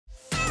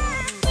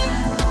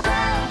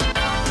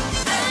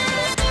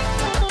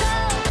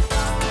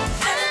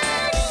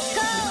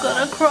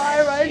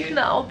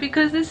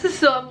because this is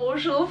so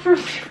emotional for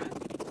me.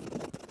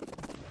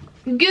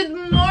 Good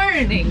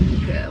morning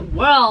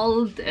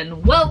world,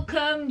 and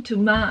welcome to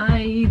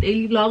my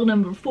daily vlog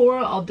number 4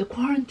 of the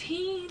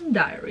quarantine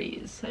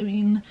diaries. I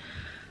mean,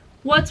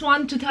 what's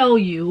one to tell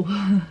you?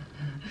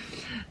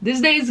 This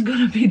day is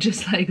gonna be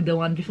just like the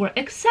one before,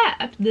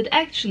 except that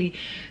actually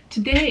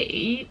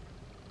today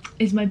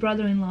is my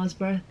brother-in-law's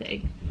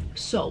birthday.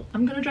 So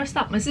I'm gonna dress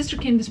up. My sister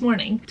came this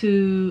morning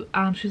to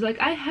she's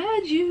like, I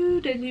heard you,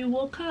 then you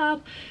woke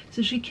up.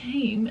 So she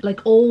came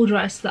like all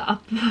dressed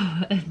up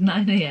at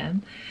 9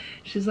 AM.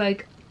 She's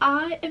like,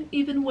 I am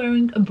even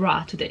wearing a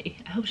bra today.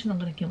 I hope she's not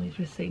gonna kill me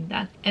for saying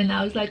that. And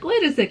I was like,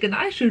 wait a second,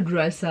 I should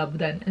dress up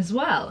then as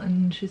well.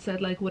 And she said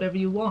like, whatever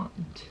you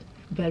want.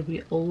 But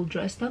we all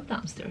dressed up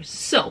downstairs.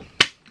 So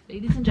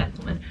ladies and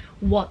gentlemen,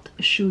 what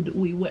should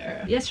we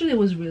wear? Yesterday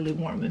was really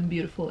warm and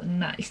beautiful and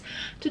nice.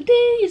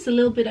 Today is a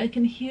little bit, I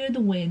can hear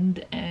the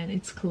wind and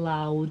it's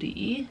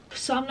cloudy.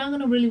 So I'm not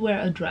gonna really wear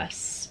a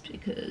dress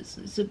because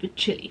it's a bit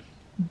chilly.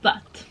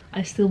 But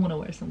I still want to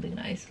wear something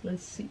nice.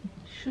 Let's see.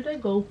 Should I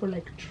go for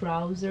like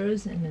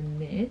trousers and a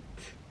knit?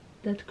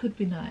 That could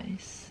be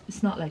nice.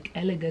 It's not like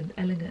elegant,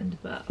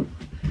 but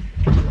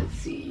let's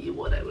see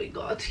what have we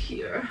got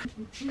here.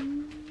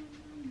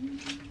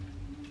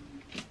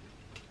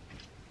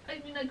 I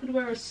mean, I could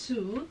wear a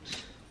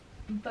suit,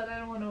 but I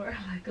don't want to wear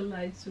like a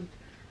light suit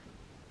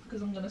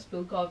because I'm gonna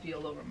spill coffee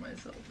all over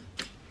myself.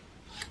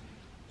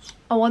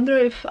 I wonder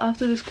if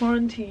after this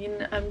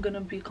quarantine I'm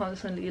gonna be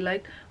constantly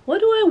like, what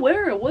do I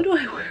wear? What do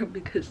I wear?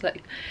 Because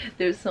like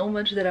there's so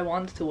much that I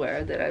want to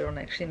wear that I don't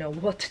actually know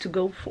what to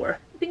go for.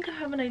 I think I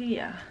have an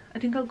idea. I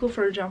think I'll go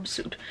for a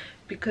jumpsuit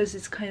because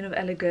it's kind of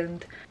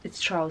elegant. It's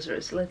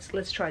trousers.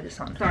 Let's try this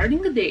on.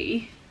 Starting the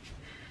day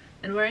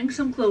and wearing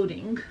some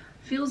clothing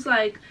feels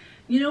like,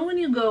 you know, when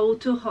you go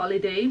to a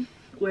holiday,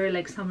 wear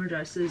like summer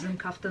dresses and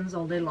kaftans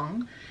all day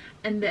long,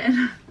 and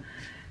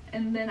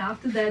then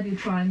after that you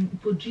try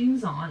and put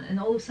jeans on and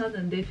all of a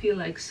sudden they feel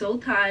like so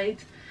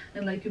tight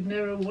and like you've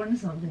never worn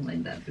something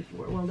like that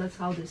before. Well, that's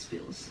how this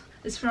feels.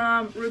 It's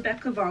from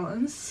Rebecca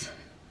Valens.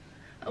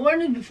 I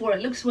worn it before.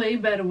 It looks way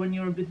better when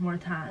you're a bit more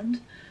tanned,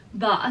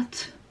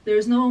 but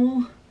there's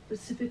no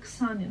Pacific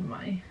sun in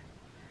my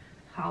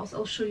house.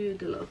 I'll show you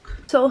the look.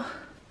 So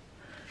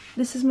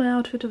this is my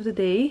outfit of the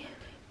day,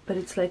 but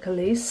it's like a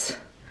lace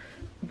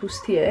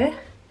bustier,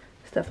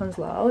 Stefan's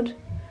Loud.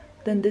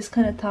 Then this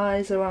kind of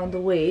ties around the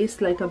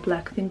waist, like a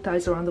black thing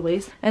ties around the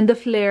waist. And the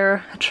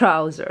flare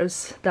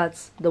trousers,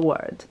 that's the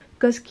word. You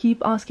guys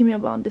keep asking me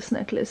about this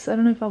necklace. I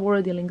don't know if I've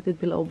already linked it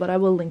below, but I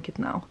will link it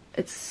now.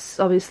 It's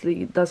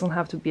obviously, it doesn't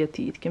have to be a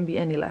T, it can be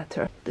any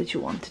letter that you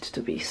want it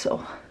to be.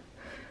 So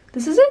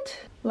this is it.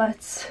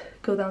 Let's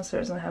go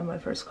downstairs and have my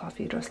first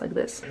coffee dressed like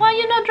this. Why are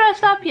you not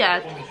dressed up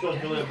yet?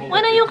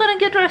 When are you gonna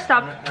get dressed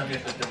up?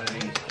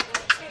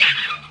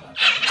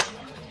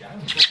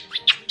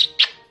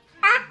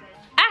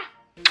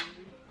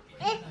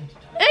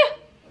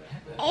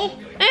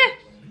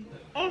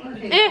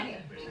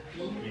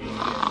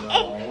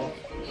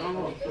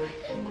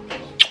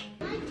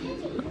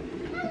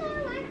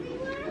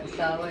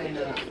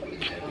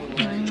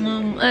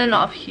 And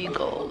off he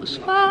goes.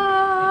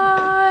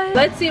 Bye.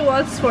 Let's see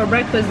what's for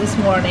breakfast this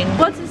morning.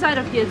 What's inside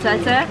of here,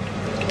 Tete?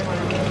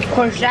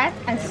 Courgette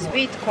and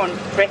sweet corn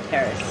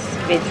fritters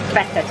with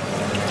feta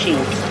cheese.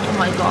 Oh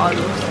my god,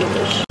 looks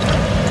delicious.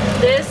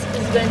 This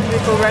is going to be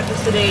for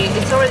breakfast today.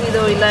 It's already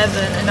though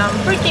 11 and I'm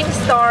freaking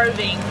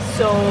starving,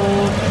 so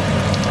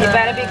you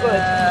better be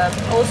good.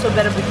 Also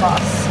better be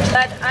fast.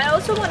 But I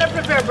also want to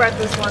prepare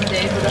breakfast one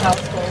day for the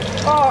household.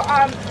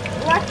 Oh,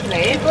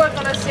 luckily, people are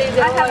gonna say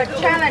that I have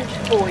a challenge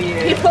for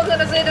you. People are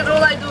gonna say that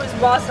all I do is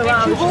boss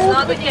around, which is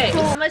not the case.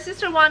 My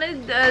sister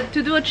wanted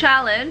to do a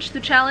challenge, to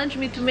challenge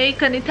me to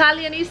make an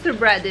Italian Easter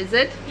bread, is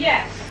it?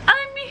 Yes.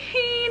 I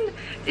mean,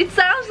 it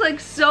sounds like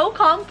so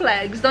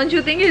complex. Don't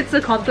you think it's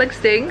a complex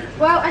thing?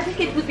 Well, I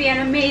think it would be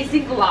an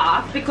amazing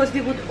laugh because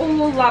we would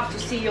all love to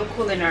see your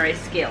culinary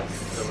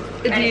skills.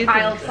 And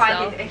I'll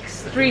find it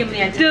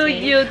extremely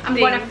entertaining. Do you I'm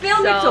gonna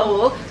film it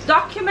all,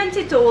 document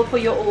it all for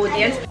your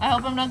audience. I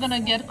hope I'm not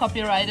gonna get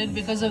copyrighted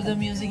because of the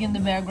music in the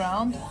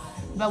background.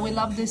 But we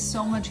loved this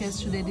so much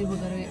yesterday that we're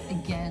gonna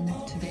again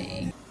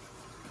today.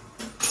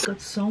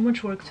 Got so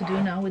much work to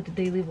do now with the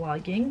daily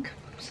vlogging.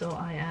 So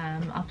I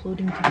am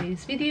uploading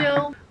today's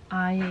video.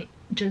 I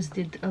just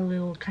did a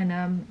little kind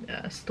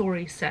of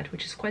story set,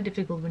 which is quite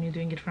difficult when you're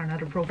doing it for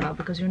another profile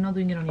because you're not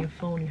doing it on your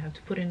phone. You have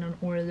to put in an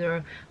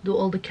order, do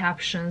all the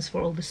captions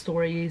for all the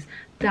stories,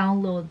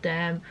 download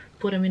them,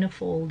 put them in a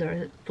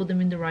folder, put them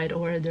in the right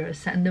order,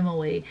 send them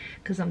away,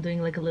 because I'm doing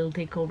like a little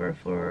takeover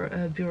for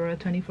Bureau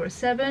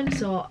 24/7.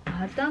 So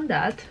I've done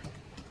that.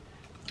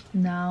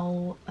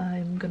 Now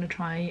I'm gonna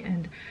try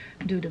and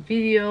do the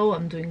video.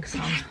 I'm doing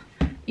some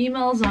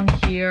emails on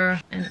here,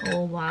 and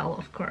all while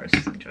of course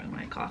enjoying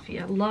my coffee.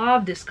 I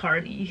love this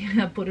cardi.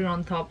 I put it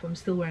on top. I'm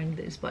still wearing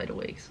this, by the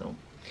way, so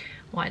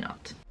why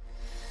not?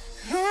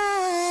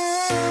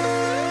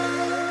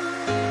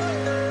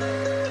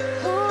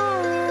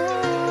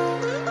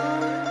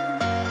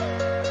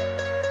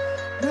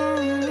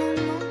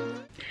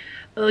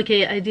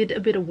 Okay, I did a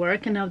bit of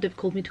work and now they've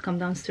called me to come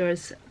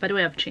downstairs. By the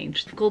way, I've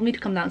changed. They've called me to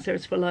come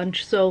downstairs for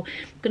lunch, so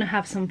I'm gonna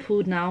have some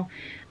food now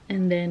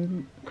and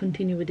then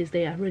continue with this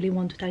day. I really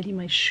want to tidy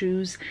my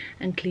shoes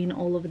and clean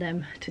all of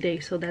them today,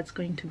 so that's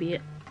going to be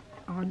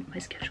on my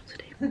schedule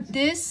today.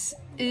 This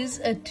is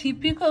a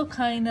typical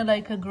kind of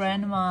like a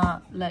grandma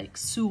like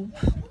soup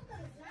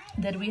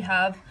that we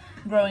have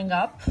growing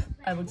up,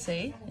 I would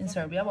say, in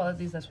Serbia. Well, at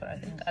least that's what I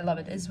think. I love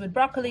it. It's with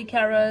broccoli,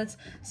 carrots,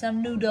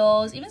 some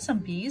noodles, even some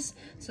peas.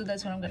 So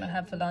that's what I'm gonna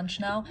have for lunch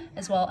now,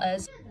 as well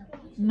as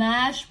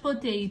mashed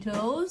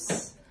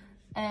potatoes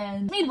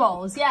and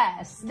meatballs.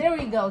 Yes, there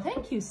we go.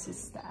 Thank you,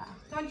 sister.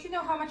 Don't you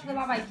know how much we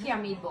love IKEA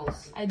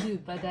meatballs? I do,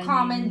 but I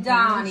comment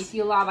down if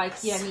you love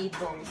IKEA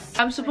meatballs.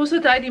 I'm supposed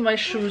to tidy my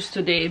shoes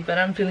today, but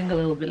I'm feeling a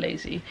little bit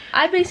lazy.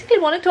 I basically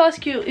wanted to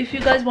ask you if you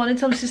guys wanted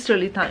some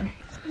sisterly time.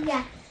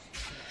 Yeah.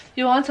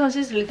 You want some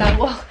sisterly time?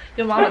 Well,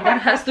 your mama then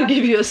has to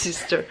give you a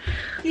sister.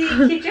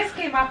 He just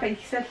came up and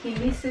he said he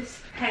misses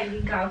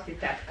hanging out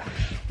with Tetka.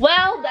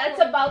 Well, that's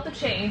about to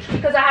change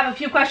because I have a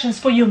few questions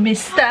for you,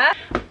 mister.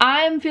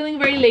 I'm feeling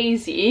very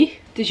lazy.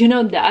 Did you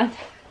know that?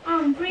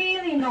 I'm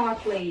really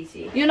not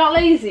lazy. You're not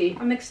lazy?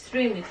 I'm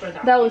extremely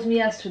productive. That was me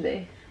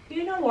yesterday.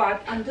 You know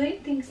what? I'm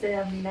doing things that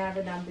I've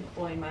never done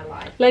before in my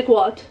life. Like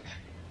what?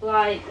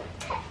 Like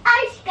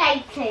ice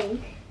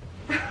skating.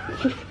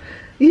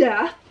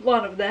 Yeah,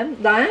 one of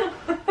them. Done.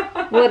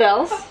 What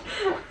else?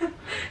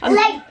 Like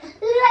American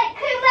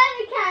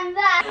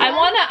that. I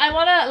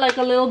wanna like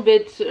a little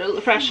bit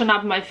freshen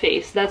up my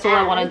face. That's all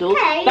I wanna do.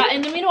 Okay. But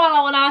in the meanwhile,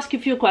 I wanna ask you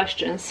a few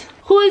questions.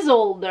 Who is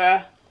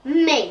older?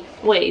 Me.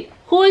 Wait,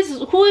 who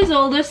is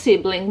older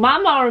sibling,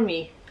 mama or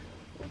me?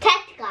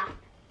 Tetka.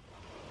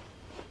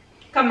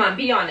 come on,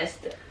 be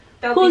honest.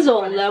 Who's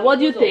older? What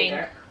do you think?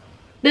 Older?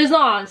 There's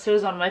no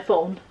answers on my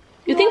phone.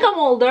 You think I'm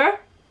older?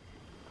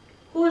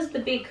 Who's the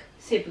big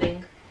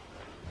sibling?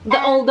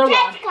 The older one.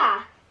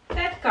 Tetka.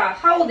 Tetka.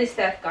 How old is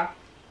Tetka?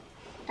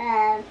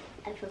 I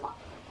forgot.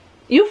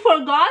 You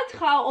forgot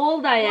how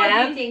old I What do you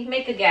am? think?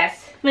 Make a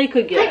guess. Make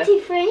a guess.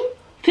 53.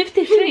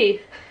 53.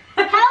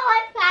 How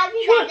I found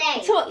that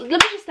name? So let me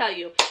just tell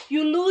you,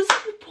 you lose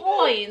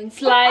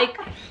points. Like,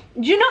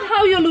 do you know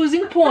how you're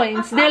losing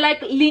points? They're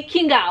like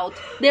leaking out.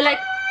 They're like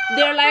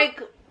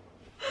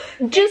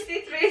just,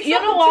 you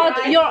know what?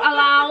 Right. Your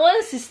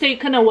allowance is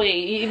taken away,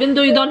 even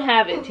though you don't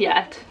have it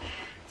yet.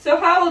 So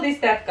how old is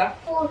Tetka?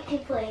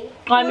 43.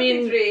 I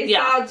mean, 43.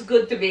 yeah. Sounds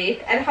good to me.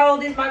 And how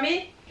old is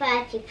mommy?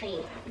 33.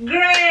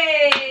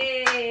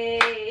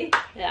 Great!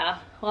 Yeah.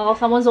 Well,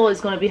 someone's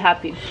always gonna be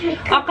happy. Okay.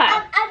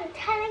 I'm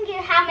telling you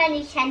how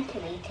many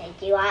centimeters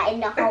you are in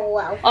the whole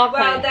world. Okay.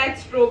 Well,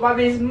 that's true.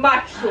 Mommy is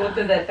much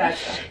shorter than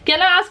Tetka.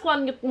 Can I ask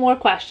one more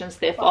question,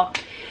 Stefo?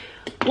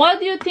 What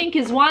do you think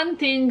is one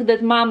thing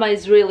that Mama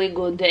is really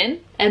good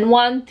in, and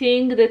one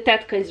thing that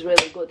Tetka is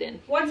really good in?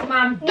 What's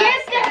mom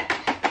best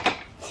at?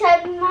 So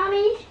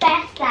mommy's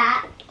best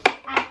at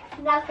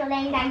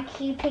snuggling and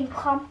keeping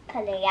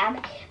company,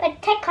 but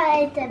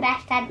Tetka is the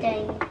best at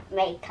doing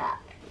makeup.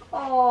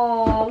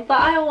 Oh, but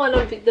I want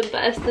to be the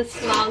best at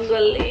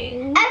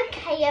snuggling.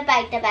 Okay, you're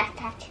both the best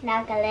at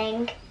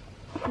snuggling.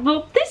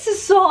 But this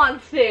is so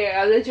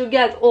unfair that you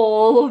get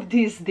all of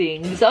these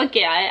things.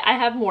 Okay, I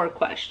have more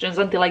questions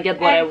until I get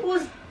what And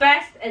who's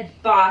best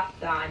at bath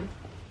time?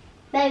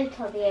 Both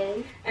of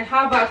you. And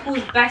how about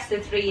who's best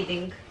at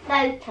reading?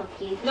 Both of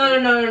you.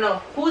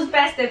 No. Who's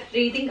best at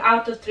reading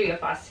out of three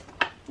of us?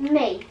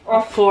 Me.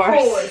 Of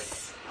course.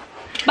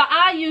 But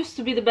I used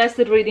to be the best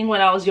at reading when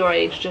I was your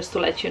age, just to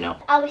let you know.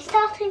 I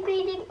started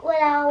reading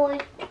when I was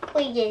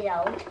 3 years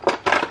old.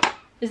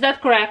 Is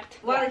that correct?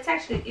 Well,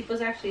 it was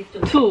actually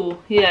 2. 2.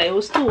 Yeah, it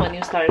was 2 when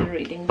you started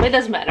reading, but it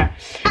doesn't matter.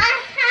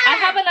 I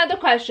have another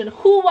question.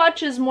 Who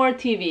watches more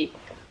TV?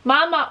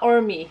 Mama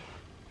or me?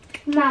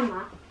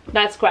 Mama.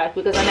 That's correct,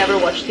 because I never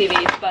watch TV,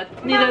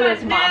 but neither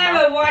does Mama.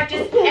 Never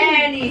watches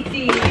any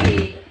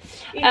TV.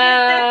 It's just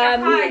that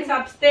the hides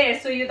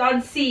upstairs so you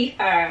don't see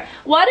her.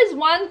 What is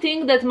one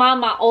thing that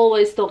Mama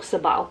always talks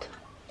about?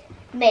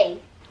 Me.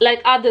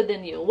 Like other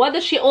than you. What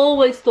does she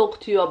always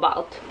talk to you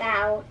about?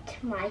 About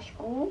my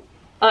school.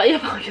 Yeah,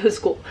 about your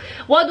school.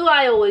 What do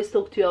I always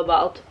talk to you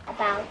about?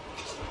 About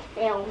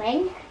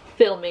filming.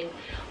 Filming.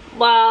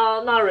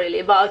 Well, not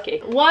really, but okay.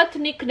 What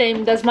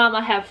nickname does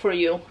Mama have for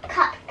you?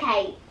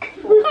 Cupcake.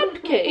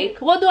 Cupcake.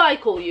 What do I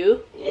call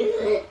you?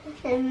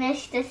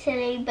 Mr.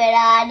 Silly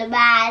Banana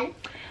Man.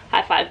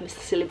 High five, Mr.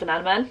 Silly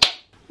Banana Man.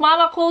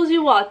 Mama calls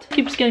you what?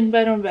 Keeps getting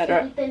better and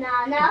better. Silly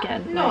Banana.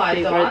 Again, No, my I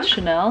favorite don't.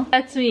 Chanel.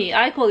 That's me.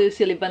 I call you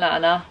Silly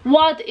Banana.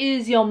 What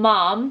is your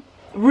mom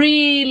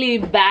really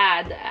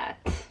bad at?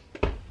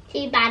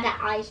 She's bad at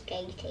ice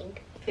skating.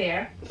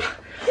 Fair.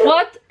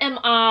 What am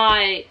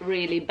I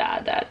really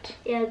bad at?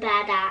 You're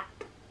bad at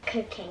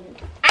cooking.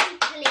 And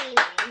cleaning.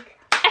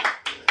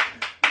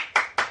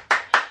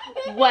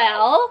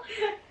 Well,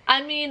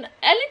 I mean,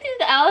 anything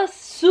else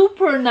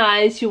super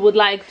nice you would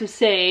like to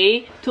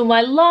say to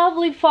my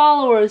lovely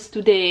followers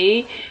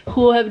today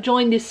who have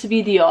joined this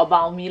video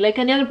about me, like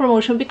any other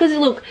promotion? Because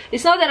look,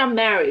 it's not that I'm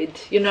married,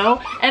 you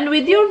know, and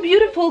with your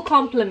beautiful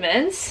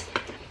compliments,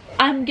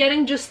 I'm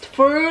getting just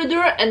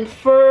further and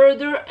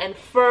further and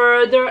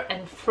further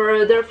and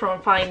further from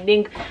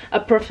finding a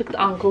perfect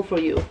uncle for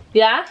you.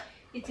 Yeah?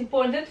 It's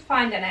important to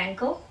find an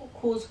uncle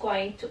who's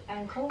going to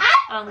uncle.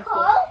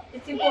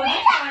 It's important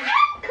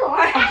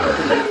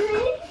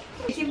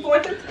it's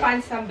important to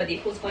find somebody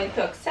who's going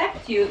to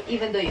accept you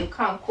even though you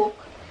can't cook,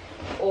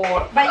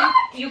 but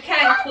you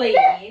can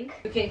clean.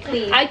 You can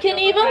clean. I can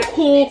even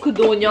cook,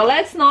 Dunya.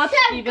 Let's not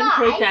even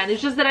pretend.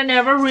 It's just that I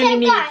never really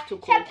needed to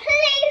cook. So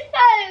please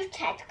follow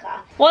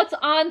Tedka. What's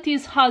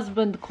Auntie's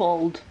husband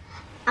called?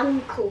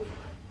 Uncle.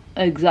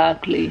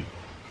 Exactly.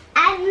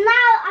 And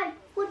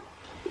now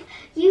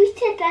you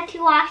said that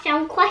you asked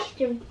some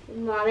questions,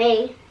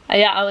 Mommy.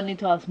 Yeah, I would need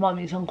to ask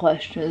Mommy some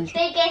questions.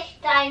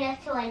 Biggest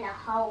dinosaur in the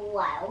whole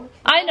world.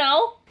 I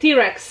know.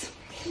 T-Rex.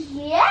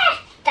 Yes,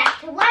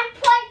 that's 1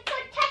 point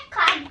for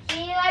Tedka.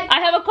 I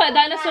have a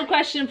dinosaur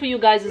question for you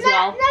guys as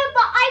well. No,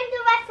 but I'm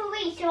the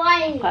referee, so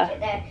I need to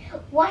know.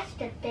 What's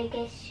the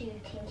biggest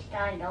shooting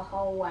star in the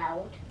whole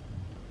world?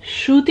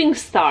 Shooting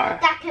star.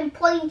 That can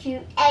point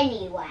you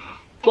anywhere.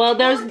 Well,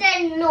 there's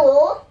the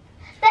North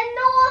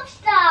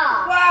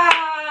Star.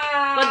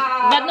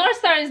 Wow! But North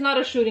Star is not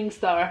a shooting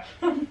star.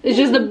 It's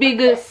just the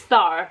biggest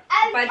star.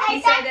 But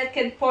he said that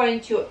can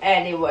point you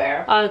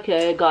anywhere.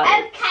 Okay, got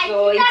it. Okay,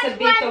 So it's a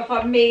bit of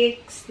a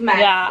mixed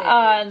message. Yeah,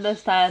 I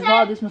understand.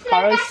 Wow, this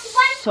mascara is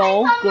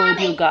so good,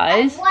 you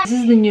guys. This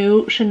is the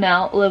new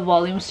Chanel Le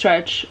Volume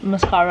Stretch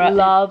mascara.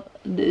 Love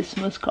this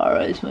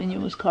mascara. It's my new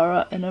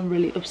mascara and I'm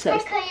really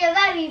obsessed. Because you're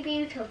very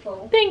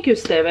beautiful. Thank you,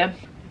 Steve.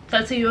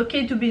 That's you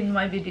okay to be in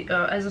my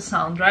video as a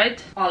sound,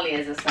 right? Only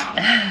as a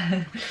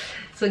sound.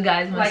 So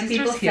guys, my like sister's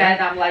people here. said,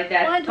 I'm like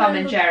that Tom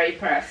and Jerry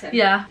person.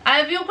 Yeah, I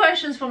have a few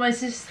questions for my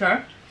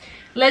sister.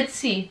 Let's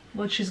see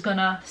what she's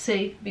gonna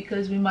say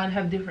because we might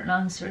have different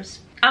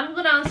answers. I'm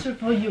gonna answer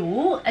for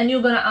you and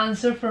you're gonna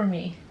answer for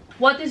me.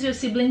 What is your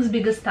sibling's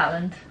biggest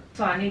talent?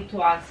 So I need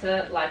to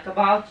answer like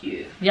about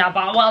you. Yeah,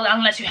 but well,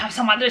 unless you have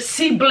some other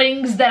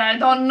siblings that I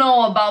don't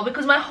know about,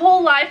 because my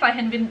whole life I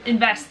have been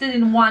invested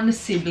in one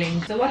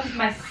sibling. So what is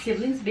my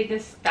sibling's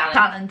biggest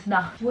talent?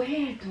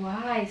 Where do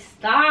I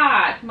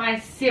start? My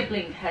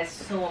sibling has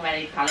so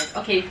many talents.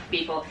 Okay,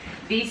 people,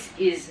 this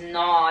is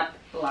not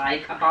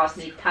like about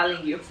me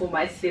telling you who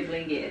my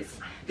sibling is,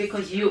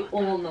 because you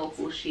all know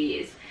who she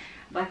is.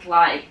 But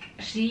like,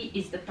 she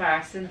is the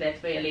person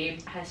that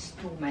really has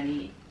too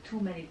many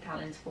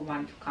talents for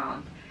one to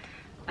count.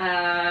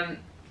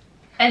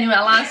 Anyway,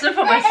 I'll answer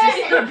for my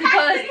sister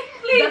because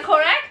the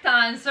correct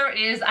answer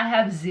is I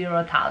have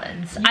 0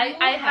 talents.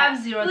 I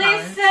have 0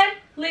 talents.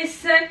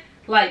 Listen,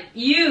 like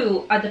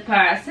you are the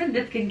person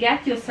that can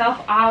get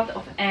yourself out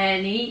of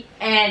any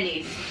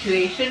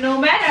situation, no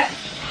matter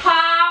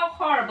how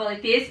horrible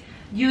it is,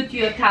 due to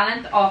your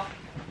talent of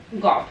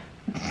God.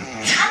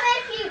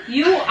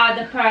 You are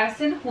the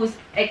person who's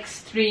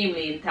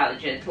extremely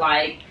intelligent.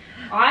 Like,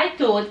 I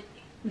thought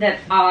that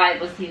I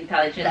was the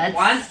intelligent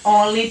one,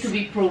 only to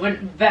be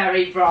proven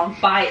very wrong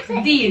by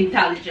the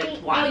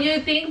intelligent one. So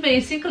you think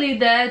basically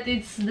that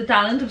it's the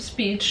talent of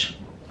speech?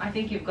 I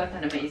think you've got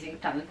an amazing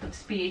talent of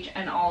speech,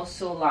 and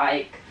also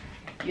like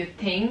you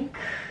think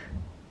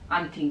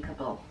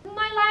unthinkable.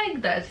 I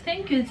like that.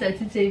 Thank you,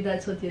 Tati, if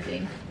that's what you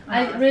think.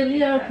 I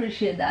really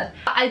appreciate that.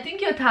 I think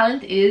your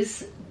talent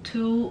is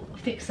to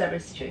fix every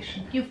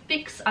situation. You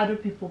fix other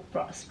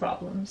people's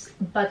problems,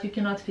 but you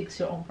cannot fix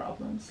your own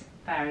problems.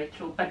 Very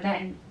true, but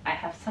then I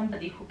have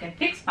somebody who can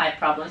fix my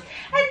problems,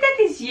 and that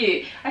is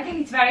you. I think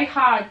it's very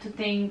hard to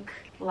think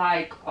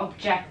like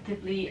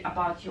objectively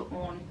about your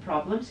own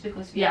problems,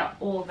 because we are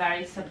all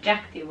very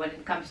subjective when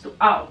it comes to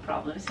our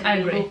problems,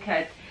 and we look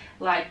at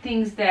like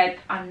things that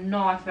are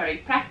not very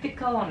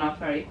practical or not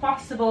very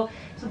possible.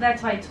 So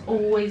that's why it's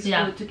always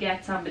good to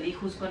get somebody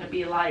who's going to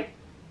be like,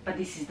 but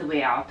this is the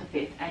way out of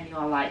it, and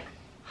you're like,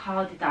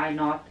 how did I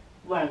not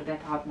work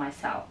that out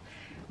myself?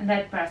 And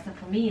that person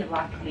for me,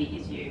 luckily,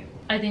 is you.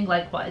 I think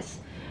likewise.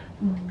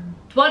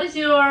 What is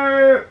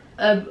your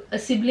a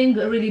sibling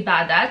really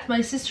bad at? My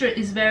sister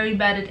is very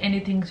bad at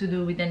anything to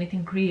do with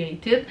anything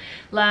creative.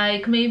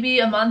 Like maybe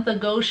a month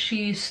ago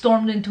she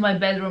stormed into my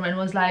bedroom and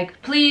was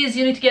like, please,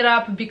 you need to get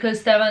up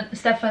because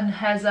Stefan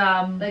has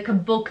like a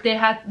book. They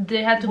had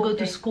to go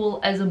to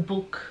school as a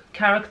book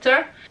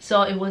character.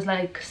 So it was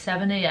like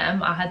 7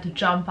 AM. I had to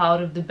jump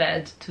out of the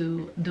bed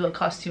to do a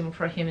costume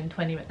for him in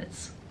 20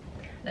 minutes.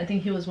 I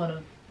think he was one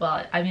of,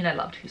 well, I mean, I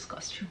loved his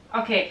costume.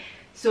 Okay,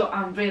 so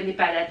I'm really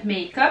bad at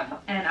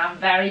makeup, and I'm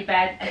very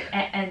bad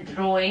at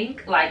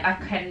drawing. Like, I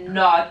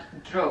cannot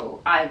draw.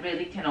 I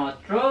really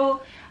cannot draw.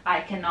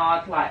 I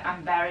cannot, like,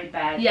 I'm very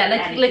bad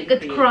at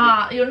anything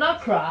creative. You're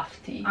not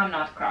crafty. I'm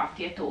not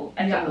crafty at all.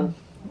 At all.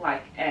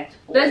 Like, at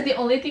all. That's the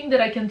only thing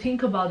that I can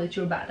think about that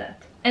you're bad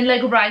at. And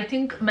like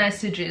writing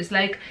messages,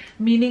 like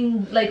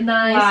meaning, like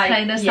nice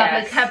kind of stuff,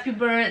 like happy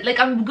birthday. Like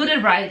I'm good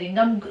at writing.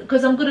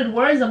 Because I'm good at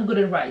words. I'm good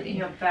at writing.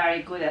 You're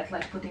very good at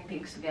like putting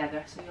things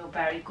together. So you're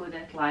very good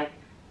at like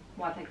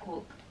what I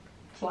call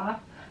fluff.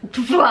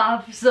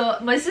 fluff. So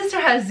my sister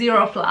has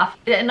zero fluff,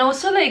 and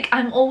also like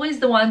I'm always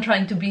the one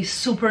trying to be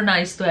super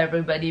nice to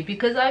everybody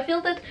because I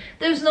feel that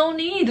there's no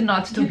need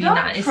not to be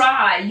nice. You don't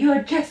try,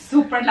 you're just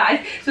super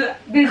nice. So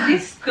there's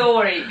this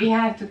story we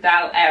have to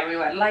tell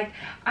everyone. Like,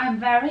 I'm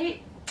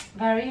very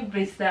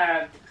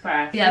reserved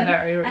person. Yeah,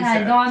 very reserved. And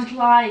I don't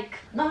like,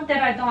 not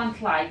that I don't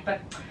like,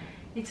 but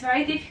it's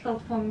very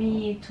difficult for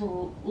me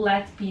to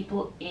let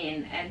people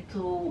in and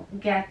to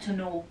get to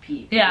know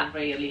people. Yeah.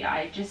 Really,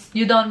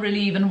 You don't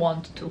really even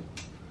want to.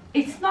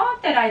 It's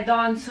not that I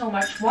don't so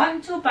much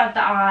want to, but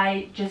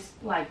I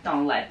just like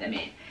don't let them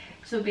in.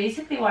 So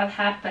basically what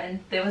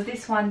happened, there was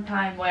this one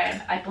time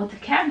where I bought a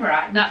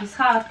camera, which is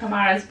how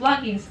Tamara's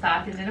blogging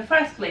started in the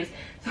first place.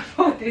 So I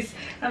bought this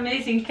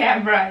amazing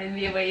camera and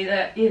we were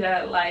in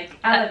a like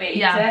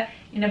elevator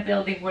in a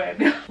building where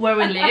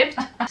we lived.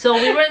 So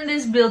we were in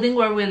this building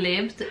where we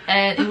lived,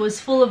 and it was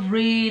full of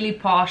really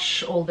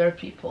posh older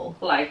people.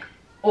 Like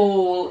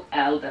all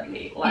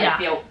elderly, like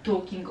we are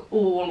talking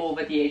all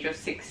over the age of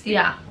 60.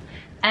 Yeah.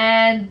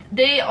 And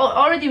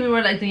we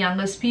were like the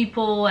youngest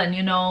people, and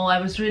you know, I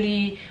was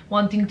really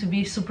wanting to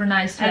be super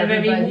nice to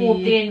everybody. And when we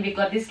moved in, we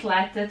got this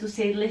letter to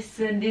say,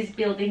 listen, this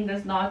building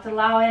does not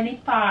allow any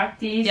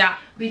parties. Yeah.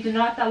 We do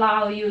not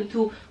allow you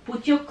to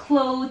put your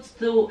clothes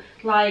to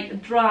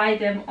like dry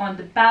them on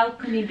the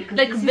balcony because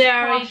like this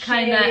very is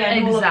kind of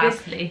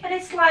exactly. And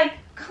it's like,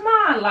 come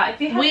on, like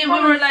we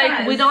were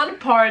like, we don't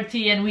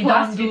party and we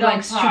don't do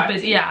like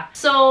stupid. Yeah.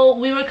 So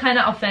we were kind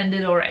of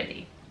offended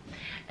already,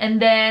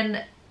 and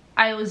then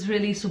I was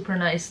really super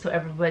nice to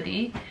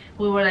everybody.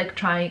 We were like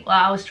trying,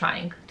 well, I was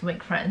trying to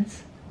make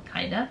friends,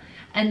 kinda.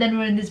 And then we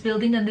were in this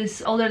building and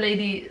this older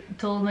lady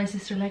told my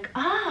sister like,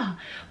 ah,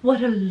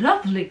 what a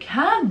lovely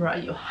camera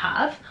you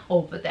have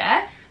over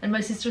there. And my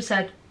sister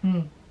said,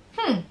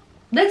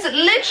 That's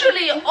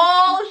literally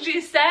all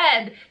she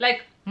said.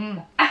 Like,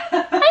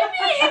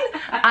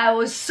 I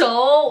was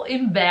so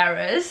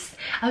embarrassed.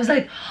 I was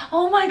like,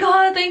 oh my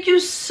god, thank you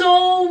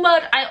so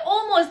much. I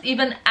almost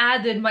even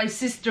added my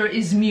sister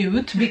is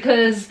mute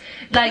because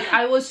like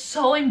I was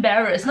so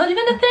embarrassed. Not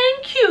even a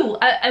thank you.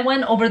 I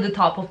went over the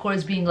top, of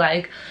course, being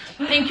like,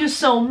 thank you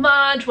so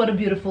much, what a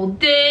beautiful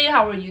day,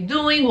 how are you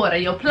doing, what are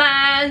your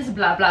plans,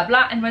 blah blah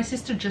blah. And my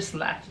sister just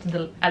left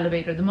the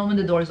elevator the moment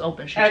the doors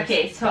opened.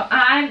 So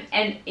I'm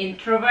an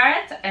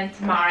introvert and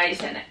Tamara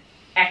is an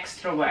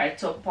extrovert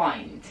to a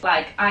point.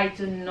 Like, I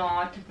do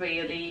not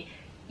really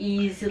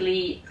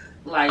easily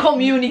like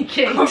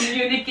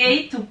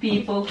communicate to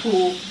people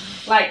who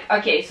like,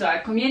 okay, so I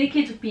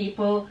communicate to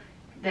people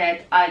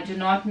that I do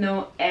not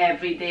know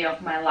every day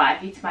of my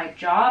life. It's my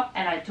job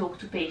and I talk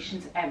to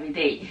patients every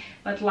day.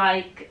 But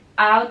like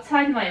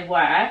outside my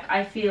work,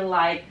 I feel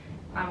like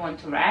I want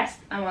to rest,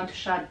 I want to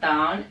shut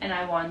down, and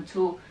I want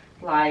to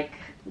like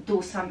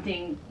do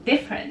something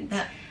different.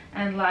 Yeah.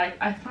 And like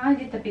I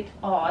find it a bit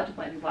odd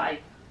when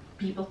like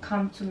people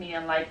come to me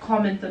and like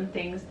comment on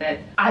things that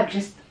I'm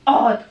just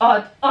odd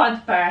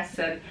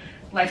person,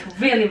 like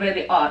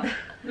really odd.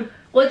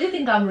 What do you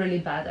think I'm really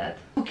bad at?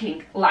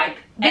 Cooking, like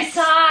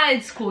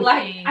besides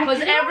cooking,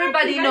 because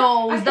everybody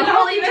knows, the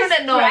whole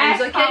internet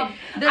knows. Okay,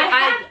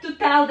 I have to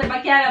tell them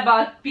again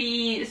about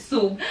pea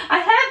soup. I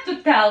have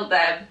to tell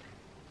them.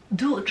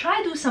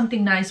 Try do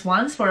something nice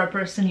once for a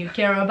person you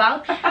care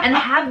about and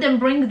have them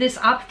bring this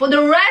up for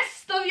the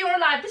rest of your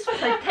life. This was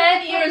like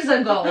 10 years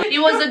ago. It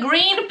was a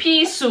green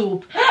pea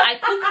soup. I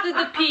cooked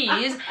the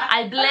peas,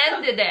 I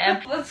blended them.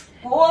 It was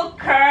full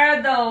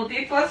curdled.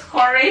 It was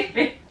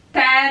horrific.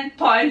 10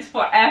 points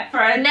for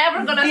effort.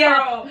 Never gonna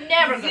stop.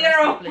 Never gonna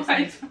stop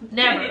listening.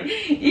 Never.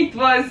 It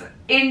was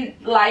in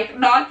like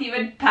not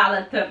even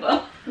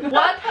palatable.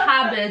 What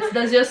habits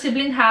does your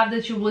sibling have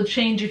that you would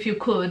change if you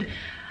could?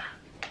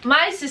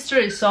 My sister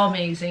is so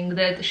amazing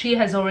that she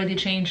has already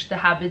changed the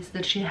habits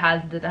that she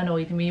had that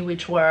annoyed me,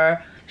 which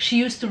were she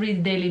used to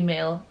read Daily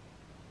Mail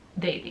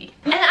daily.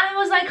 And I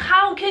was like,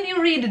 how can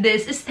you read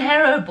this? It's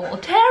terrible,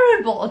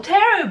 terrible,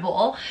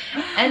 terrible.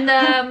 And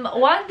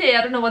one day,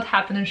 I don't know what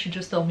happened, and she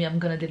just told me I'm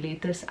gonna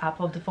delete this app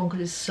of the phone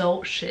because it's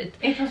so shit.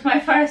 It was my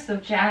 1st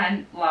of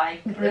Jan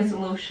like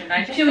resolution.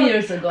 I just 2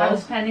 years ago. I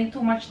was spending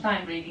too much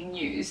time reading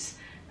news,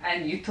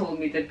 and you told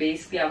me that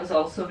basically I was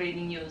also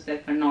reading news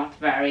that were not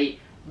very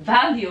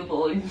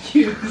valuable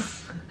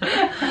news.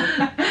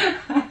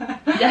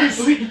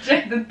 Yes. Which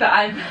at the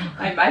time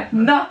I might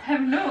not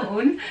have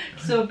known.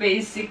 So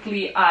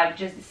basically I've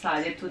just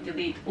decided to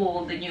delete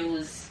all the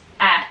news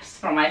apps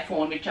from my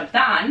phone, which I've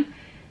done,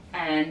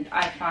 and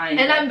I find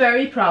I'm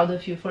very proud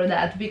of you for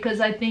that, because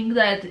I think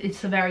that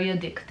it's very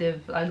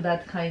addictive, like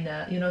that kind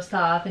of, you know,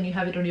 stuff, and you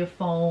have it on your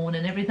phone,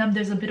 and every time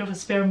there's a bit of a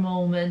spare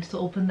moment to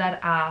open that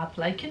app,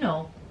 like, you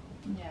know.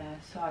 Yeah,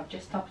 so I've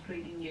just stopped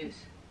reading news.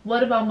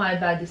 What about my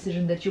bad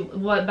decision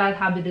what bad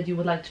habit that you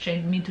would like to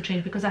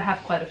change, because I have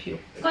quite a few.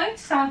 It's going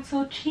to sound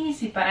so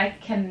cheesy, but I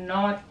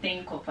cannot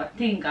think of a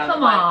thing I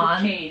would like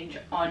to change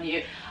on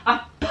you,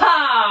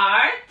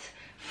 apart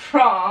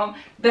from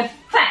the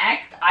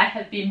fact I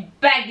have been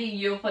begging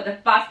you for the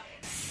past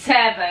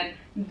 7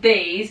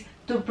 days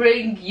to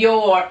bring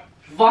your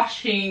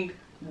washing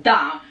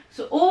down.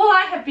 So all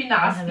I have been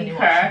asking her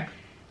washing.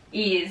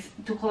 is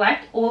to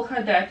collect all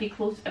her dirty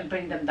clothes and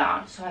bring them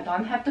down. So I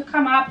don't have to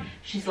come up.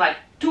 She's like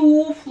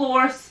 2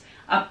 floors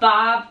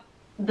above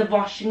the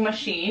washing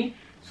machine.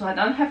 So I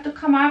don't have to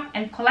come up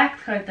and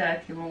collect her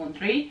dirty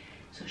laundry.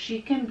 So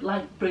she can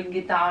like bring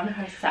it down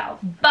herself.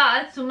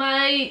 But to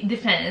my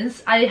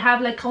defense, I have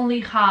like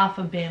only half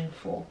a bin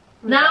full.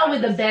 Now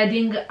with the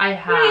bedding I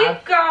have.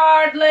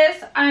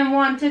 Regardless, I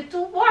wanted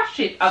to wash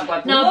it. I've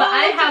got No, but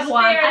I have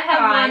one. I have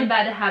time. one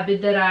bad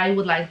habit that I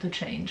would like to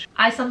change.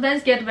 I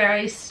sometimes get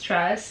very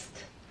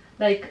stressed,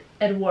 like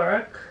at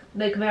work,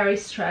 like very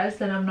stressed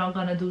that I'm not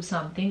gonna do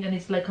something, and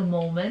it's like a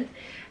moment,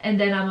 and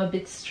then I'm a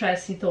bit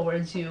stressy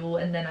towards you,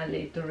 and then I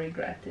later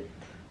regret it.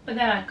 But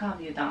then I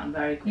calm you down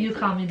very quickly. You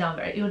calm me down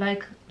very. You're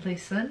like,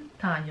 listen,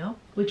 Tanya,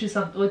 which is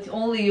something what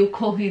only you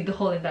call me in the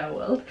whole entire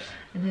world,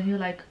 and then you're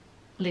like,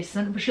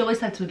 listen. But she always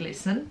starts with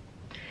listen,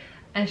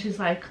 and she's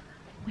like,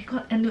 we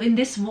got, and in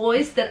this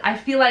voice that I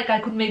feel like I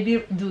could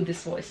maybe do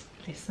this voice.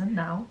 Listen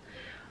now,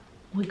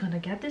 we're gonna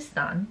get this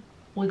done.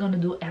 We're gonna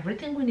do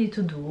everything we need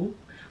to do.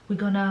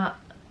 We're gonna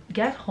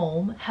get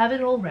home, have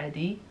it all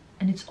ready,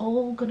 and it's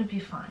all gonna be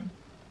fine.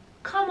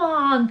 Come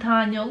on,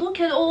 Tanya,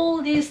 look at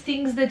all these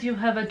things that you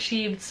have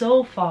achieved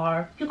so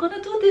far. You're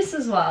gonna do this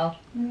as well.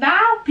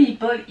 Now,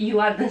 people,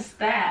 you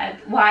understand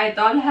why I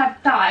don't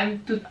have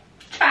time to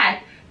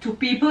chat to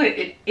people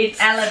in its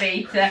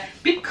elevator,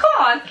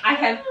 because I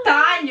have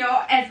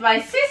Tanya as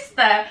my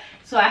sister,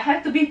 so I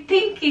have to be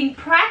thinking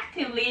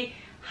practically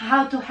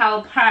how to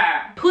help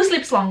her. Who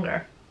sleeps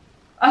longer?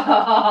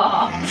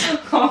 Oh,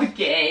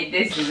 okay,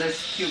 this is a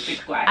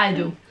stupid question. I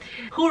do.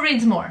 Who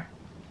reads more?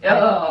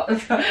 Oh,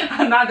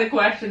 another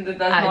question that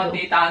does not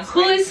need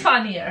answering. Who is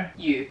funnier?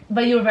 You.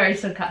 But you're very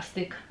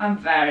sarcastic. I'm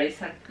very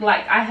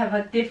like I have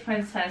a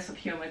different sense of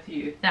humor to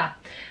you. Yeah.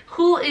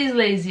 Who is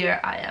lazier?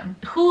 I am.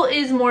 Who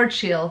is more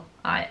chill?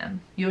 I am.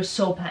 You're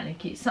so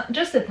panicky. So,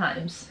 just at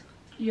times.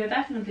 You're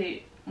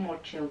definitely more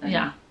chill than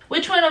Yeah. me.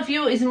 Which one of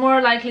you is more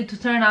likely to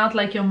turn out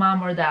like your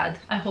mom or dad?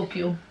 I hope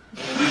you.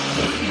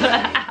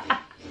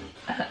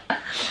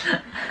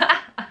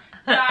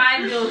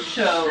 Time will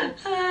show.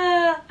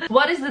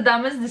 What is the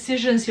dumbest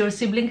decisions your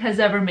sibling has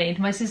ever made?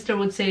 My sister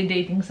would say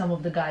dating some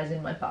of the guys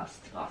in my past.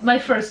 Awesome. My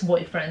first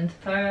boyfriend.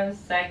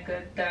 First,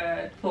 second,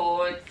 third,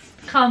 fourth.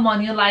 Come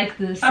on, you like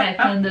the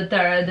second, the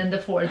third, and the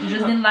fourth. You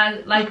just didn't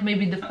like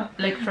maybe the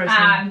first one.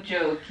 I'm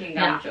joking.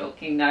 Yeah. I'm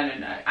joking. No.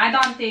 I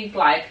don't think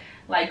like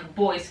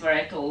boys were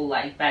at all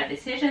like bad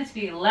decisions.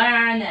 We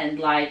learn and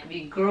like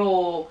we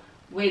grow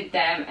with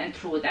them and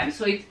through them.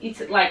 So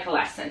it's like a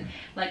lesson.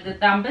 Like the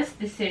dumbest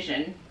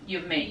decision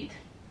you've made,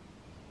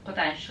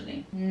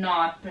 potentially,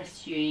 not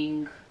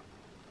pursuing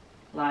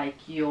like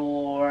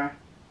your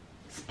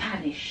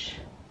Spanish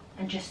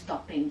and just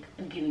stopping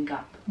and giving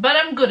up. But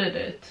I'm good at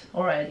it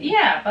already.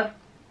 Yeah, but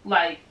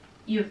like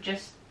you've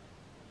just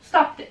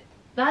stopped it.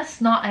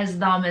 That's not as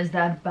dumb as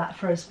that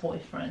first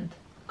boyfriend.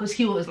 Because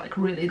he was like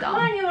really dumb.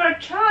 When you were a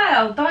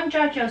child, don't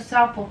judge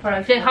yourself for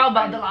first. Okay, how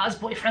about the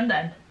last boyfriend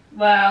then?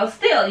 Well,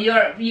 still, you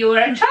were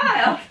a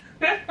child.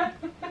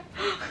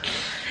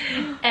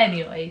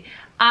 Anyway,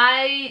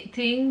 I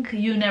think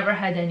you never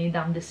had any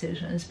dumb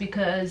decisions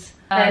because...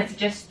 That's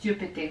just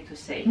stupid thing to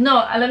say.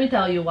 No, let me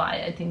tell you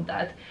why I think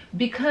that.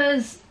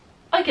 Because...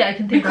 Okay, I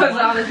can think Because of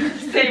one. I was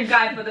with the same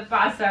guy for the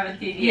past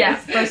 17 years. Yeah,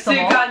 first so of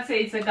you all. can't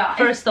say it's a guy.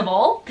 First of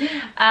all,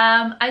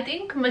 I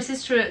think my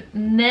sister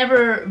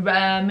never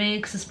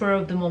makes a spur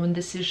of the moment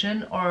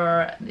decision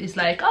or is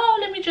like, oh,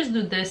 let me just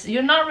do this.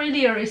 You're not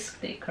really a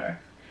risk taker.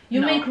 You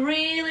No. make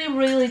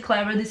really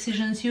clever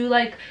decisions. You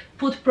like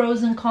put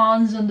pros and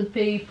cons on the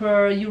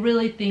paper. You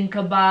really think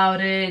about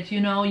it.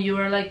 You know,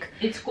 you're like...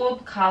 It's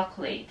called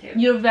calculative.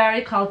 You're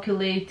very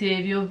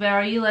calculative. You're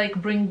very like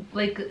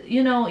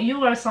you know,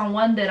 you are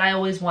someone that I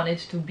always wanted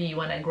to be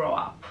when I grow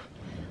up.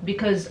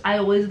 Because I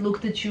always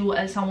looked at you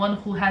as someone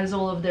who has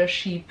all of their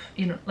sheep,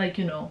 you know, like,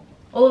 you know,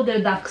 all of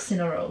their ducks in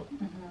a row.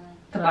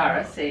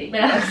 Tamara say.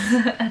 Yes.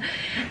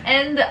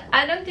 And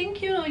I don't think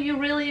you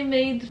really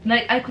made,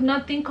 like, I could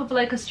not think of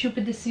like a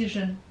stupid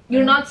decision.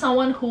 You're not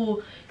someone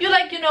who, you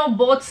like, you know,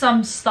 bought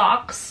some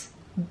stocks,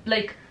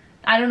 like,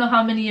 I don't know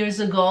how many years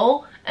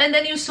ago, and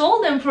then you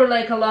sold them for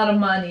like a lot of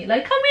money.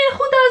 Like, I mean,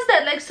 who does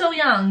that, like, so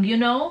young, you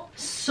know?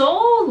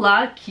 So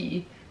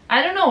lucky.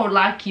 I don't know, or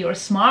lucky or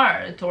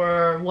smart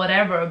or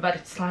whatever, but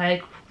it's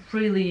like,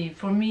 really,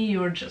 for me,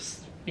 you're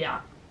just,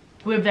 yeah,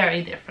 we're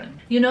very different.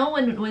 You know,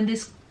 when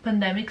this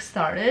pandemic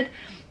started,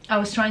 I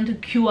was trying to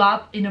queue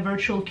up in a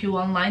virtual queue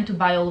online to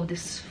buy all of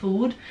this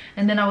food,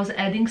 and then I was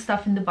adding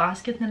stuff in the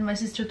basket, and my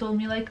sister told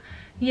me like,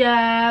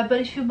 yeah, but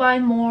if you buy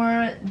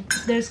more,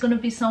 there's gonna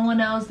be someone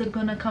else that's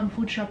gonna come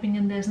food shopping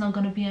and there's not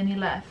gonna be any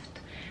left.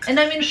 And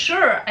I mean,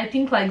 sure, I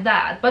think like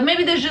that, but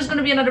maybe there's just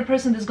gonna be another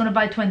person that's gonna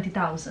buy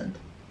 20,000,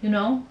 you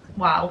know?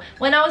 Wow.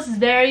 When I was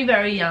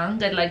very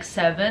young, at like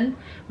 7,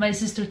 my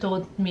sister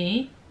taught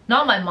me,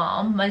 not my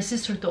mom, my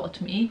sister taught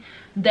me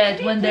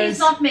that when there's... Please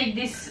not make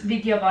this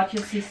video about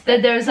your sister.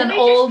 That there's an Can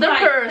we just older tell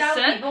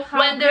person, people how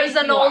when there's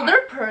great an you are?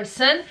 older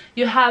person,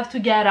 you have to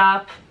get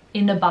up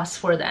in the bus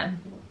for them.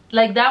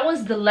 Like that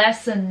was the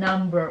lesson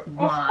number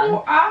one.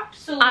 Oh,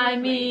 absolutely. I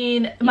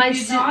mean, If my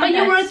you don't, but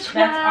you were that's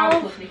 12.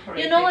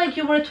 absolutely You know, horrific. like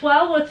you were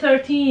 12 or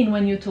 13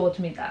 when you taught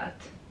me that.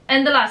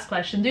 And the last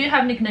question: do you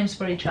have nicknames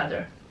for each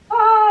other?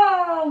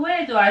 Oh,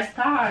 where do I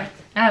start?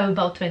 I have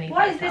about 25,000.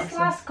 Why is this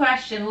last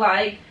question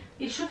like?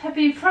 It should have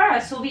been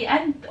first, so we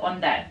end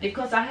on that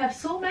because I have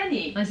so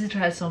many. My sister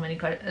has so many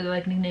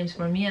like nicknames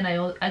for me, and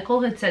I call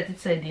her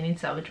Cetica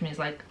Edinica, which means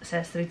like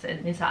Sestrica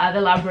Edinica. I've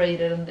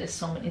elaborated on this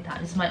so many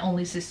times. It's my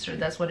only sister,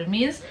 that's what it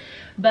means.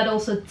 But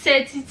also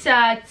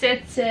Cetica,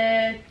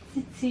 Cece,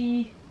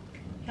 Cici.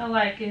 You know,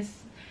 like it's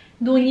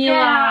Dunia.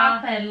 get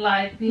up and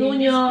like we in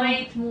this Dunja.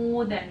 great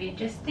mood and we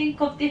just think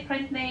of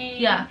different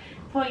names Yeah.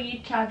 for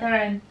each other,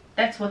 and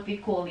that's what we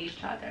call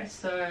each other.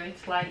 So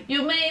it's like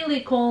You mainly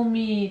call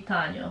me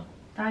Tanyo.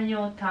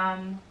 Tanyo,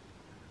 Tam,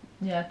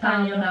 Yeah,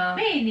 Tanyo, Tanyona.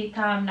 mainly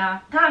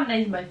Tamna.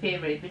 Tamna is my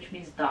favorite, which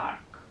means dark.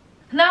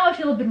 Now I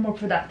feel a bit more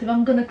productive.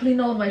 I'm gonna clean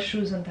all my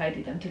shoes and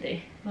tidy them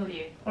today. Will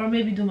you? Or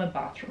maybe do my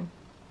bathroom.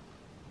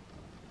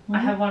 I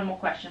have one more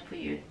question for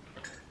you.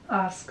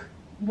 Ask.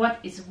 What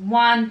is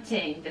one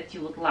thing that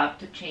you would love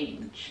to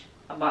change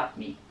about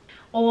me?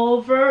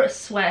 Over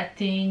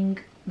sweating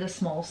the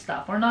small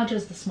stuff, or not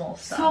just the small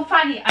stuff. So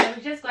funny. I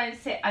was just going to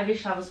say I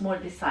wish I was more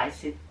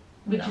decisive,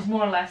 which No. is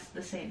more or less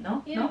the same,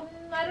 no? Yeah, No?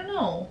 I don't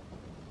know.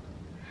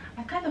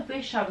 I kind of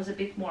wish I was a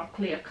bit more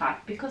clear cut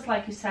because,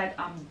 like you said,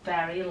 I'm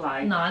very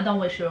light. No, I don't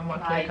wish you were more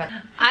clear Like- cut.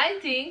 I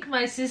think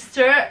my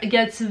sister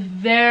gets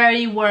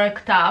very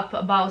worked up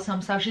about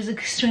some stuff. She's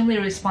extremely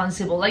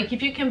responsible. Like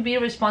if you can be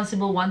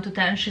responsible 1 to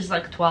 10, she's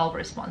like 12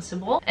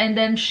 responsible. And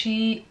then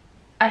she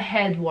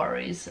ahead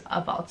worries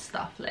about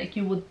stuff. Like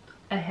you would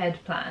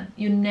ahead plan.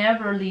 You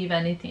never leave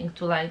anything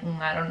to like,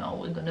 I don't know,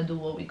 we're gonna do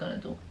what we're gonna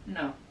do.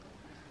 No.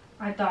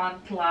 I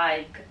don't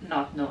like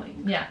not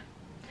knowing. Yeah.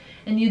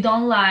 And you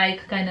don't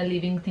like kind of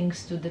leaving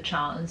things to the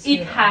chance. It you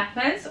know.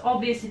 happens.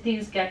 Obviously,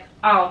 things get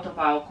out of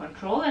our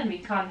control and we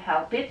can't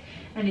help it.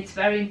 And it's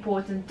very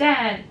important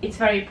then, it's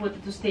very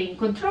important to stay in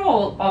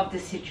control of the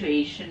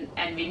situation.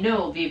 And we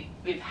know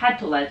we've had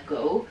to let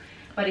go,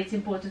 but it's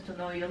important to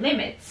know your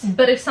limits.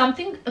 But if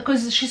something,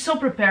 because she's so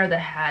prepared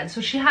ahead,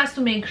 so she has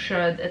to make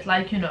sure that,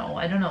 like, you know,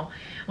 I don't know,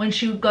 when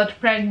she got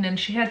pregnant,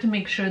 she had to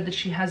make sure that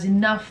she has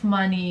enough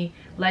money,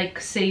 like,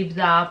 saved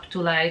up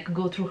to, like,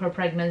 go through her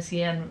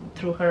pregnancy and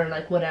through her,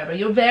 like, whatever.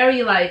 You're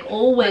very, like,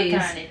 always,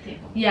 Maternity.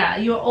 yeah,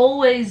 you're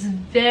always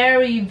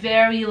very,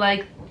 very,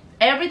 like,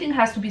 everything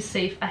has to be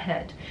safe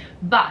ahead.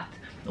 But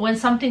when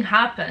something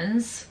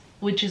happens,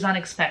 which is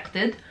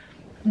unexpected,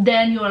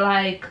 then you're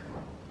like,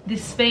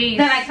 this face.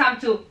 Then I come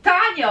to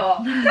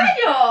Tanyo!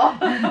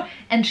 Tanyo!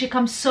 And she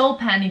comes so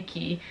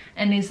panicky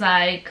and is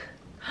like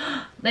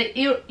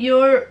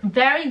you're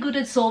very good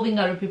at solving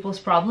other people's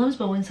problems,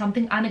 but when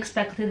something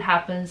unexpected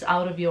happens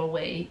out of your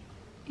way,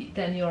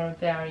 then you're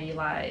very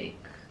like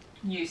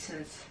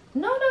Nuisance.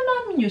 no,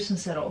 not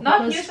nuisance at all.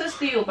 Not because- nuisance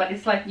to you, but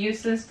it's like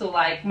nuisance to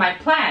like my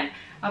plan.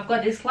 I've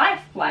got this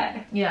life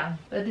plan. Yeah,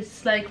 but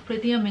it's like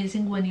pretty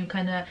amazing when you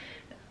kind of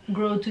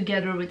grow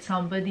together with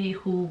somebody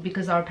who,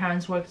 because our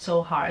parents worked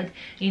so hard,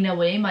 in a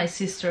way, my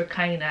sister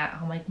kind of,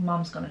 I'm like,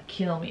 mom's gonna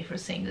kill me for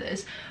saying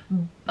this,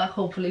 but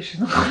hopefully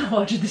she's not gonna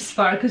watch this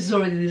far because it's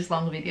already this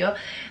long video.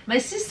 My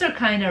sister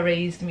kind of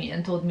raised me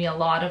and told me a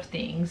lot of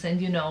things,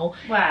 and you know,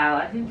 Well,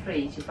 I didn't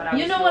raise you, but I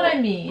was You know your what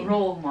I mean.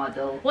 role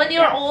model. when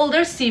your Yes.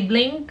 older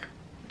sibling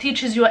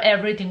teaches you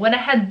everything. When I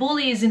had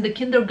bullies in the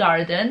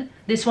kindergarten,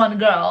 this one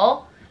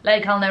girl,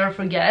 like, I'll never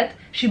forget,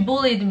 she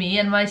bullied me,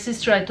 and my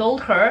sister, I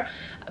told her,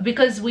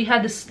 because we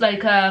had this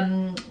like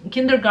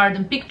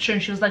kindergarten picture,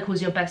 and she was like,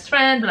 who's your best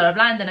friend, blah blah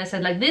blah, and then I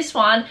said like, this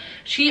one,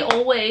 she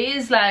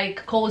always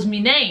like calls me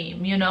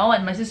name, you know.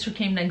 And my sister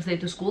came next day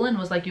to school and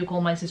was like, you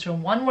call my sister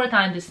one more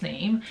time this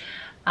name,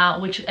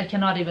 which I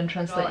cannot even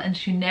translate. Right. And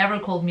she never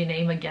called me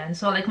name again.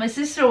 So like my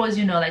sister was,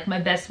 you know, like my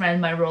best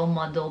friend, my role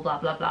model, blah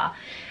blah blah.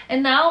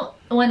 And now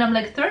when I'm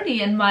like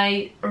 30 and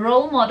my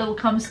role model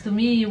comes to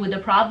me with a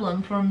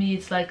problem, for me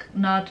it's like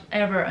not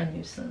ever a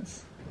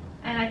nuisance.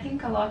 And I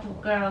think a lot of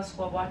girls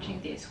who are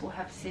watching this, who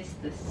have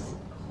sisters,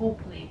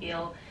 hopefully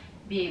will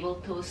be able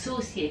to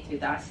associate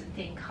with us and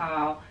think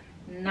how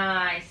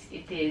nice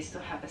it is to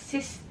have a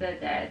sister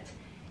that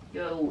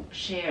you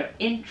share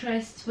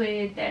interests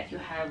with, that you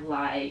have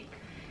like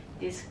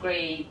this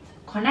great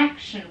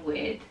connection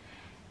with.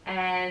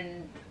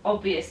 And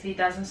obviously it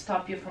doesn't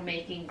stop you from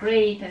making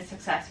great and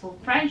successful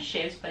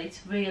friendships, but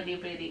it's really,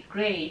 really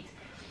great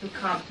to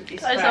come to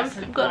this Guys,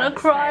 person I'm who gonna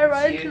cry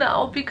understands right you.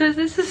 now because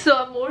this is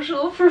so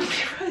emotional for me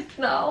right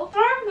now. What's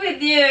wrong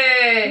with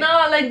you?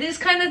 No, like these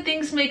kind of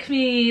things make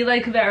me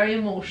like very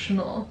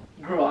emotional.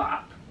 Grow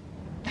up.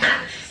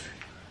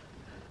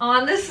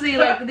 Honestly,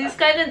 like these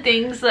kind of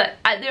things, like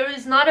there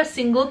is not a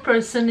single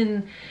person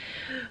in,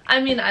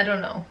 I mean, I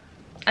don't know.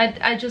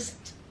 I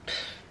just,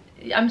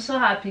 I'm so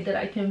happy that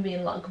I can be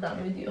in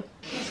lockdown with you.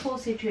 This whole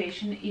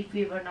situation, if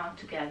we were not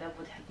together,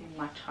 would have been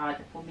much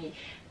harder for me,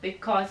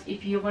 because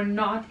if you were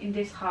not in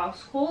this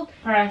household,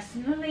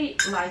 personally,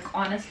 like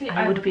honestly,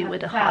 I would be have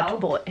with a hot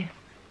felt- boy.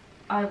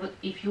 I would,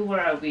 if you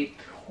were with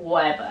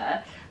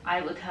whoever,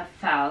 I would have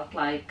felt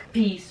like a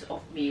piece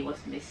of me was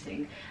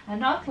missing, and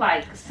not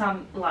like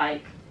some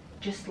like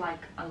just like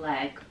a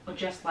leg or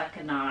just like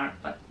an arm,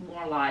 but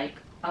more like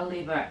a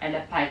liver and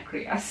a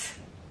pancreas.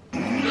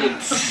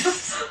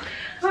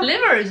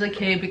 Liver is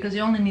okay because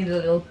you only need a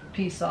little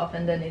piece off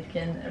and then it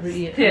can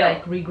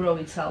regrow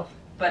itself.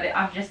 But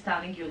I'm just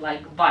telling you,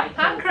 like, vital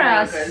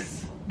pancreas,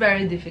 organs.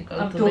 Very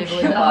difficult I'm to live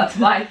talking without.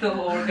 about vital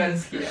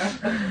organs here.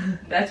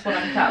 That's what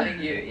I'm telling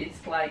you.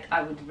 It's like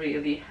I would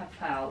really have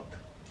felt.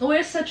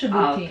 We're such a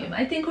good team.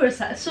 I think we're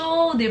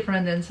so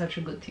different and such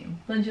a good team,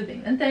 don't you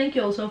think? And thank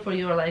you also for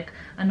your like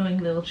annoying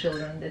little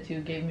children that you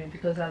gave me,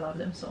 because I love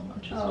them so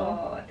much as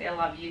well. Oh, they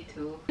love you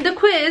too. The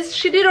quiz,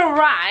 she did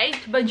alright,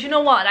 but you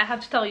know what? I have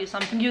to tell you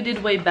something. You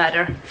did way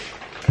better.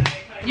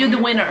 You're the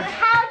winner.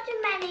 How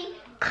many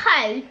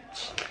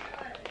coats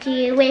do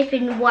you wear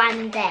in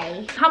one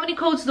day? How many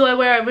coats do I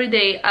wear every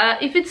day?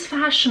 If it's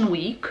fashion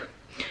week,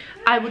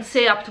 I would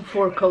say up to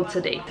 4 coats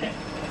a day.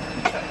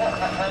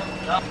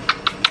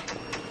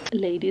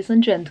 Ladies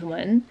and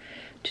gentlemen,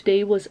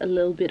 today was a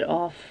little bit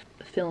off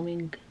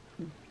filming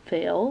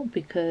fail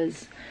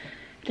because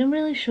I didn't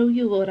really show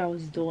you what I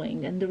was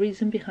doing, and the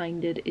reason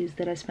behind it is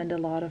that I spend a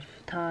lot of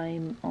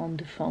time on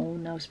the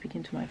phone. I was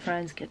speaking to my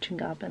friends,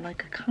 catching up, and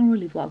like I can't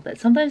really vlog that.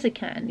 Sometimes I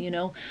can, you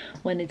know,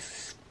 when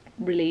it's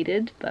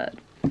related, but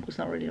it was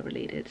not really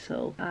related,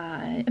 so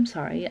I am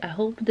sorry. I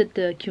hope that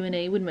the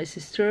Q&A with my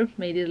sister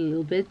made it a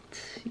little bit,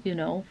 you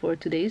know, for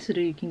today, so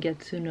that you can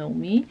get to know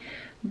me.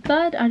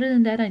 But other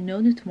than that, I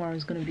know that tomorrow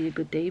is going to be a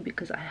good day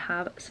because I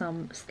have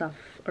some stuff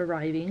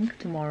arriving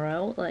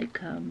tomorrow, like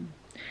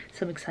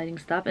some exciting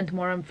stuff. And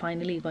tomorrow I'm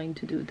finally going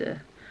to do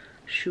the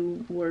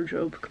shoe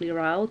wardrobe clear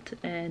out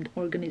and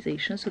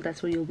organization, so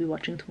that's what you'll be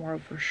watching tomorrow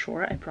for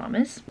sure, I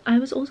promise. I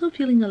was also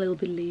feeling a little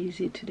bit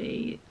lazy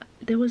today.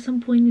 There was some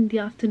point in the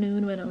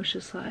afternoon when I was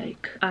just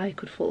like, I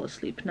could fall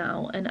asleep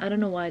now, and I don't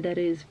know why that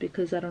is,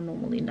 because I don't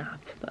normally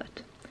nap,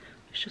 but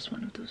it's just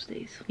one of those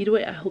days. Either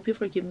way, I hope you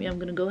forgive me. I'm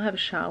gonna go have a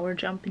shower,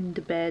 jump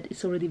into bed.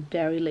 It's already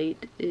very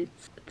late.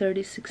 It's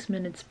 36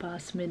 minutes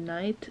past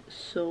midnight,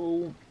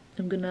 so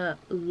I'm gonna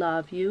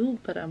love you,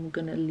 but I'm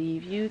gonna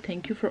leave you.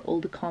 Thank you for all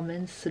the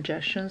comments,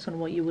 suggestions on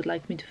what you would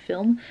like me to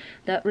film.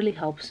 That really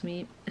helps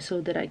me so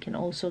that I can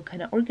also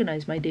kind of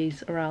organize my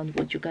days around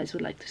what you guys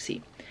would like to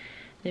see.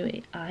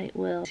 Anyway, I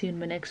will see you in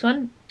my next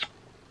one.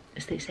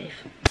 Stay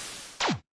safe.